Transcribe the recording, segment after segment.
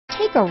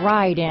Take a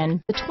ride in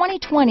the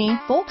 2020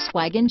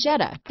 Volkswagen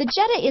Jetta. The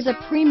Jetta is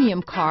a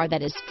premium car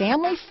that is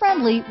family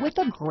friendly with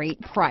a great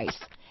price.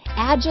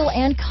 Agile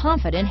and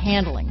confident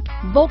handling.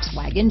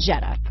 Volkswagen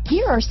Jetta.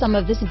 Here are some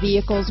of this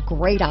vehicle's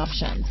great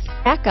options: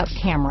 backup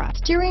camera,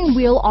 steering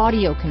wheel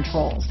audio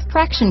controls,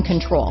 traction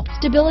control,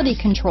 stability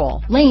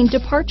control, lane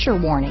departure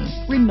warning,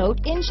 remote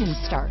engine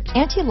start,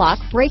 anti-lock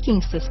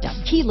braking system,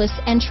 keyless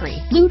entry,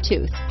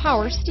 Bluetooth,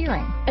 power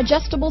steering,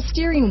 adjustable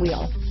steering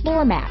wheel,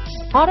 floor mats,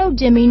 auto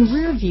dimming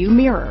rear view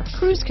mirror,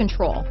 cruise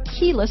control,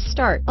 keyless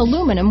start,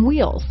 aluminum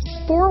wheels,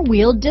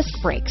 four-wheel disc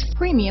brakes,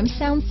 premium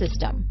sound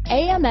system,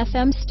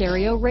 AM/FM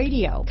stereo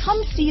radio.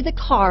 Come see the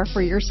car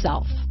for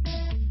yourself.